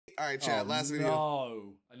All right, chat. Last video.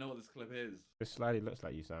 No, I know what this clip is. This slightly looks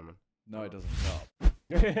like you, Simon. No, it doesn't. Shut up.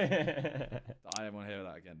 I don't want to hear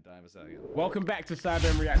that again. Don't ever say that again. Welcome back to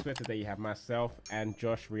Simon Reacts, where today you have myself and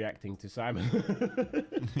Josh reacting to Simon.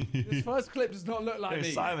 This first clip does not look like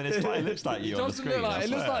me. Simon, it looks like you on the screen. It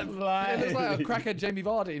looks like a crackhead Jamie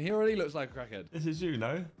Vardy, and he already looks like a crackhead. This is you,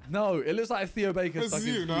 no? No, it looks like a Theo Baker stuck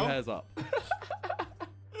his no? hairs up.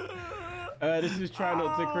 This is Try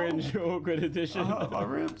Not to Cringe Awkward Edition. My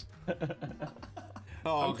ribs.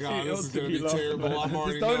 Oh god, this is gonna be lost, terrible. I'm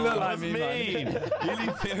already This don't look know. like me, man. You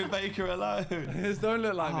leave Theo Baker alone. This don't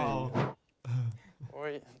look like me.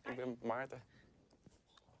 Hoi, ik ben Maarten.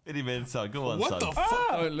 Any minute, son. Go on, What son. the fuck?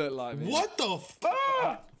 Don't look like me. What the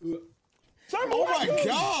fuck? Oh my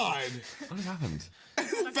god! What has happened?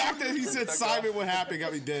 The fact that he said Simon what happened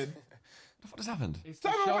got me dead. What has happened? It's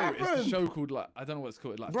the show called, like, I don't know what it's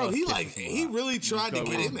called. Like, Bro, First he Kiss like or something he like really tried to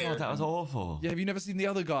get in Oh, there. that was awful. Yeah, have you never seen the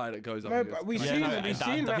other guy that goes up? No, and goes, but we've "Can I seen get it. that?" We've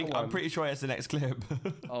seen that one. I'm pretty sure it's the next clip.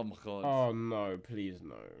 Oh my god. Oh no, please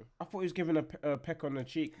no. I thought he was giving a peck on the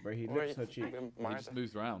cheek, bro. He licks her cheek. Ik ben He just Maarten.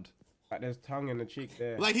 moves around. Like there's tongue in the cheek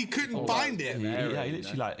there. Like he couldn't find it. Yeah, he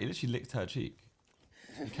literally licked her cheek.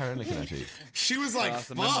 He carried on licking her cheek. She was like, That's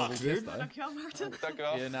a memorable "Fuck, kiss, dude." though.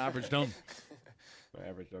 Dankjewel. Yeah, an average done. My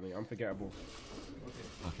average Johnny, unforgettable.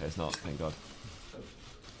 Okay, it's not. Thank God.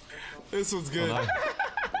 This one's good. Oh, no.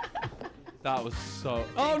 That was so.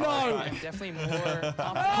 Oh no! I'm definitely more confident because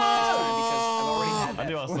I've already had I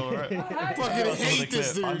knew I saw it. Fucking hate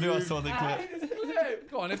this dude. I knew I dude. saw the clip.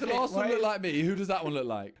 Go on, if the last one looked like me, who does that one look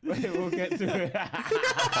like? We'll get to it.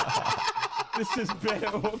 This is very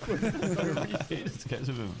awkward. Just get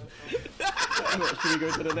to him. Should we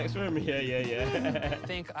go to the next room? Yeah. I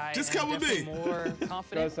think I Just am come with definitely me. more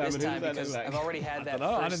confident Simon, this who time does that because look like? I've already had that.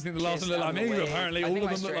 I didn't think the last one looked like me, but apparently all of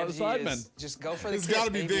them look like the Sidemen. Just go for the It's kiss,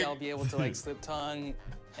 gotta be maybe big. I'll be able to like slip tongue,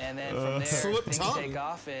 and then from there Slip things tongue? take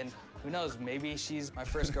off, and who knows? Maybe she's my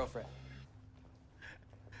first girlfriend.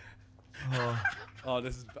 Oh,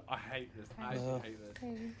 this is. I hate this. I actually hate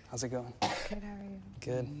this. How's it going? Good, how are you?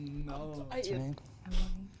 Good. No. What's your name?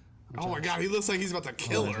 Emily. Oh my god, he looks like he's about to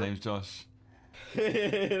kill His her. name's Josh.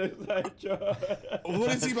 It looks like Josh.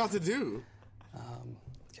 What is he about to do?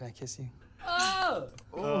 Can I kiss you?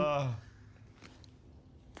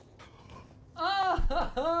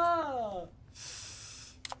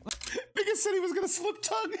 Nigga said he was gonna slip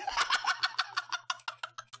tongue.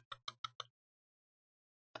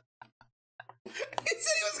 He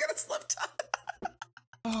said he was gonna slip tongue.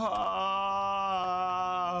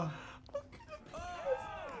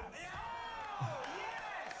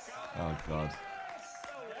 Oh God.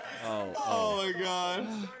 Oh my god.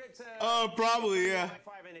 Oh, probably, yeah.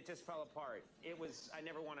 And it just fell apart. I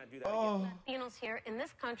never want to do that Latinos here in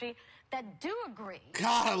this country that do agree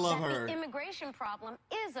God, I love that her. the immigration problem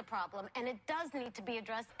is a problem and it does need to be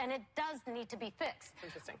addressed and it does need to be fixed.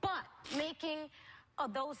 Interesting. But making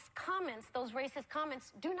those comments, those racist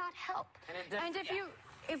comments, do not help. And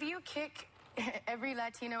if you kick every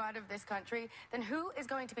Latino out of this country, then who is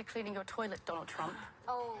going to be cleaning your toilet, Donald Trump?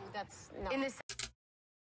 Oh, that's no. In this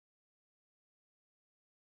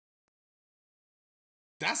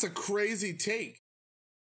That's a crazy take.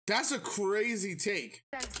 That's a crazy take.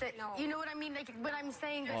 sense that, you know what I mean? Like when I'm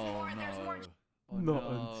saying there's more, there's more. Not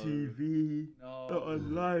on TV. Not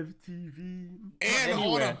on live TV. And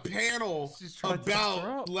on a panel She's trying to fuck her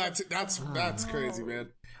about up. Latin. That's crazy, man.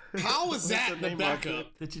 How is that the backup?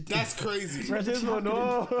 That's crazy.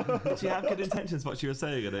 Did she have good intentions? What she was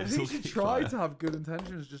saying? And I think she tried to have good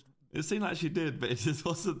intentions. Just It seemed like she did, but it just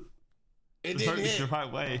wasn't. It didn't the hit.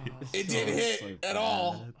 right way. It didn't hit at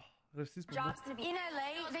all. Jobs to be in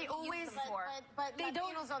LA, they always But they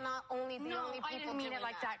don't. Latinos are not only the No, only people I didn't mean doing it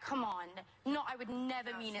like that. Come on. No, I would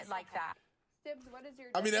never mean it like that. Stibbs, what is your...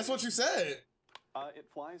 I mean, that's what you said. It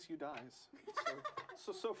flies, you dies.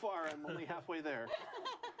 So far, I'm only halfway there.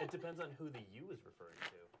 It depends on who the you is referring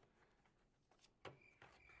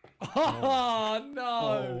to. oh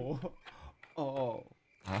no! Oh.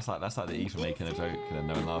 That's like the E for making a joke and then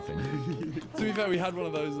no one laughing. To be fair, we had one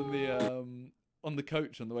of those on the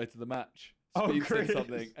coach on the way to the match. Speed said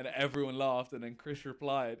something and everyone laughed, and then Chris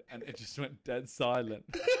replied, and it just went dead silent.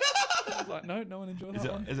 I was like, no one enjoyed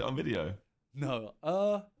that one. Is it on video? No.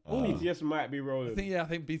 BTS might be rolling. I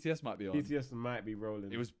think BTS might be on. BTS might be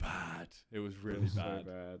rolling. It was bad. It was really bad.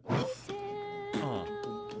 So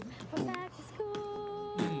bad. Back to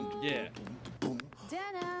school. Yeah.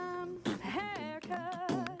 Denim,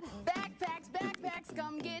 haircut, backpacks,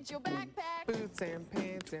 come get your backpack. Boots and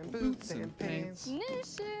pants and boots and pants. New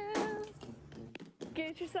shoes,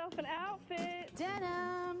 Get yourself an outfit.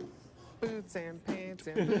 denim, Boots and pants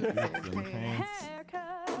and boots and pants.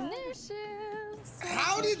 haircut, new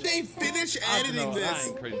How did they finish editing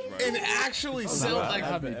this and actually sell like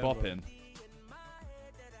have me bopping?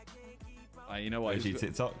 You know what?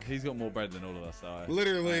 TikTok. He's got more bread than all of us. So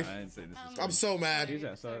literally. I ain't saying this is I'm so mad.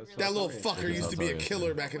 That little fucker used to be a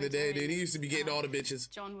killer back in the day, dude. He used to be getting all the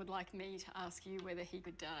bitches. John would like me to ask you whether he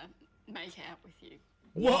could make out with you.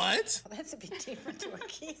 What? Well, that's a bit different to a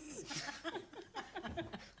kiss.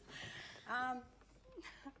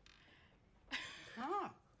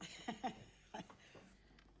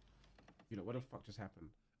 You know, what the fuck just happened?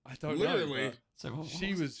 I don't Literally. know. So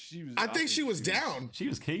She was. I think she was down. She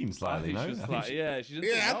was keen slightly, no? Yeah, she didn't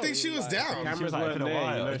Yeah, I think she was down. She was like, it's been a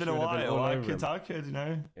while. It's been a while. I could, you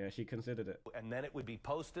know. Yeah, she considered it. And then it would be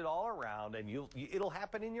posted all around, and it'll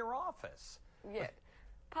happen in your office. Yeah,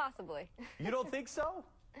 possibly. You don't think so?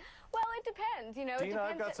 Well, it depends, you know. Dina,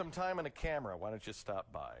 I've got some time and a camera. Why don't you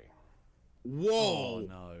stop by? Whoa. Oh,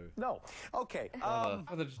 no. No. Okay.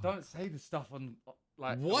 Brother, just don't say the stuff on,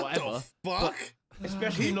 like, What whatever. the fuck?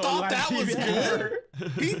 Especially he not thought live that TV. was good.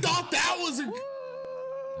 He thought that was a.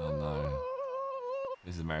 Oh no.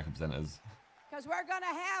 This is American presenters. Because we're going to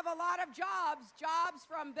have a lot of jobs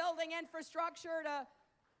from building infrastructure to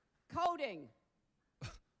coding,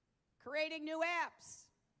 creating new apps.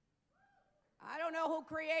 I don't know who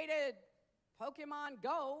created Pokemon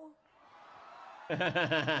Go, but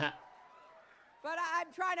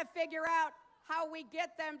I'm trying to figure out how we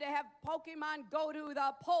get them to have Pokemon go to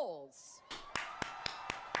the polls.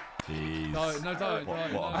 Jeez. No, don't.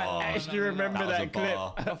 I actually remember that clip.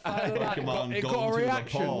 Pokemon It go got a to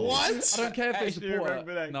reaction. the polls. What? I don't care if they Actually support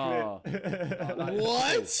remember it. that No.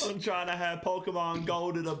 What? I'm trying to have Pokemon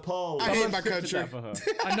go to the polls. I hate my country.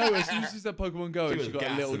 I know, as soon as she said Pokemon Go, She she was got a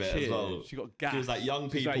gassed little a bit as cheer. well. She got gassed. She was like, young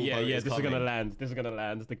She's people. like, yeah, this is coming. gonna land. This is gonna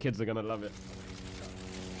land. The kids are gonna love it.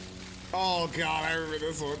 Oh god, I remember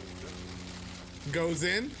this one. Goes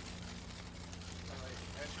in.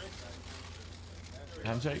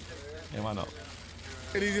 Handshake? Yeah, why not?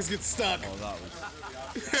 And he just gets stuck. Oh, that was...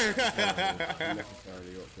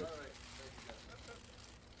 Unnecessarily awkward.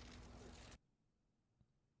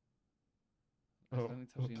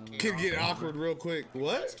 Can get awkward real quick.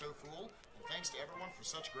 What? Thanks to everyone for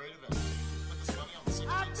such great events. Put this money on the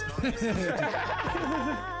 16 stars.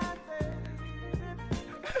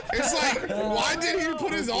 It's like, why did he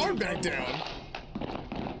put his arm back down?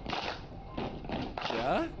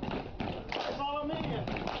 Yeah? Follow me.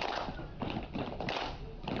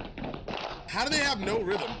 How do they have no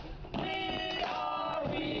rhythm?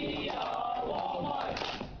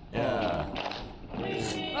 Yeah.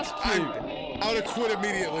 That's cute. I would have quit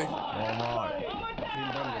immediately.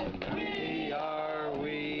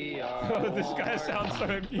 Oh, this guy sounds so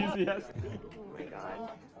enthusiastic. Oh my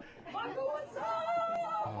god.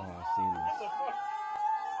 Oh, I've seen this.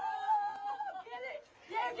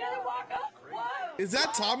 Get it, Waka. Is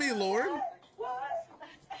that Tommy Lauren?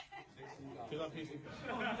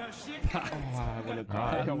 I wanna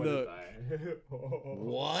die. I wanna die.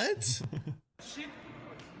 What?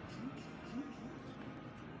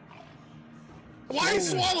 Why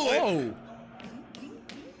swallow it? Oh.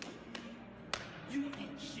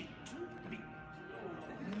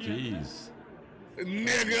 Jeez.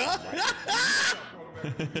 Nigga.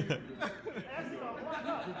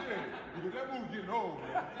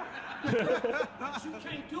 You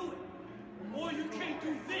can't do it. Or you can't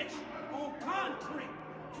do this on concrete.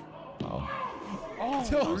 Oh,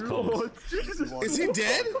 that was cold. Jesus. Is he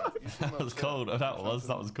dead? That was cold. Oh, that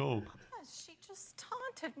was cool. She just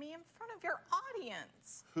taunted me in front of your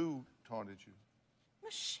audience. Who taunted you?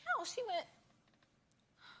 Michelle, she went,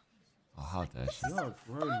 Oh, how dare she? funny.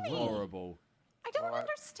 Horrible. I don't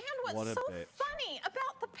understand What what's a so bitch. funny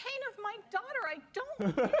about the pain of my daughter. I don't.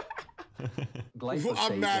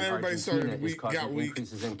 Glyphosate I'm mad everybody started weak, got weak.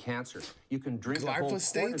 Increases in cancer. You can drink a whole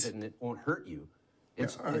quart of it and it won't hurt you.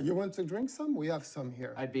 It's, you want to drink some? We have some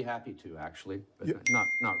here. I'd be happy to, actually, but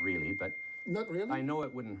not really. But not really. I know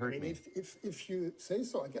it wouldn't hurt me. If you say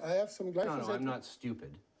so, I have some glyphosate. No, I'm not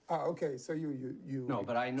stupid. Ah, okay. So you. No,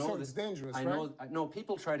 but I know so it's dangerous, I know. No,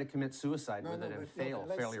 people try to commit suicide with it and fail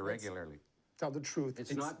fairly let's regularly. Tell the truth.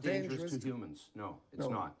 It's not dangerous to humans. No, it's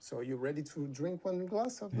not. So you're ready to drink one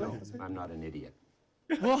glass of glyphosate? I'm not an idiot.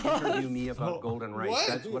 Interview me about golden rice. What?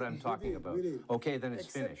 That's what I'm talking about. Okay, then it's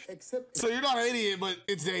finished. So you're not an idiot, but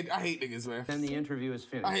it's I hate niggas, man. Then the interview is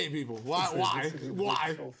finished. I hate people. Why? Why?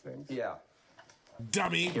 Yeah.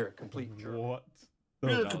 Dummy. You're a complete jerk. What?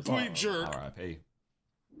 You're a complete jerk. R.I.P.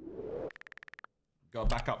 Gotta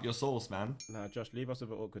back up your sauce, man. Nah, Josh, leave us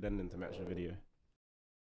with an awkward ending to match the video.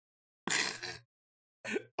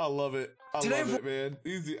 I love it. I love it, man.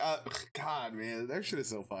 Easy. God, man, that shit is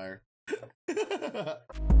so fire.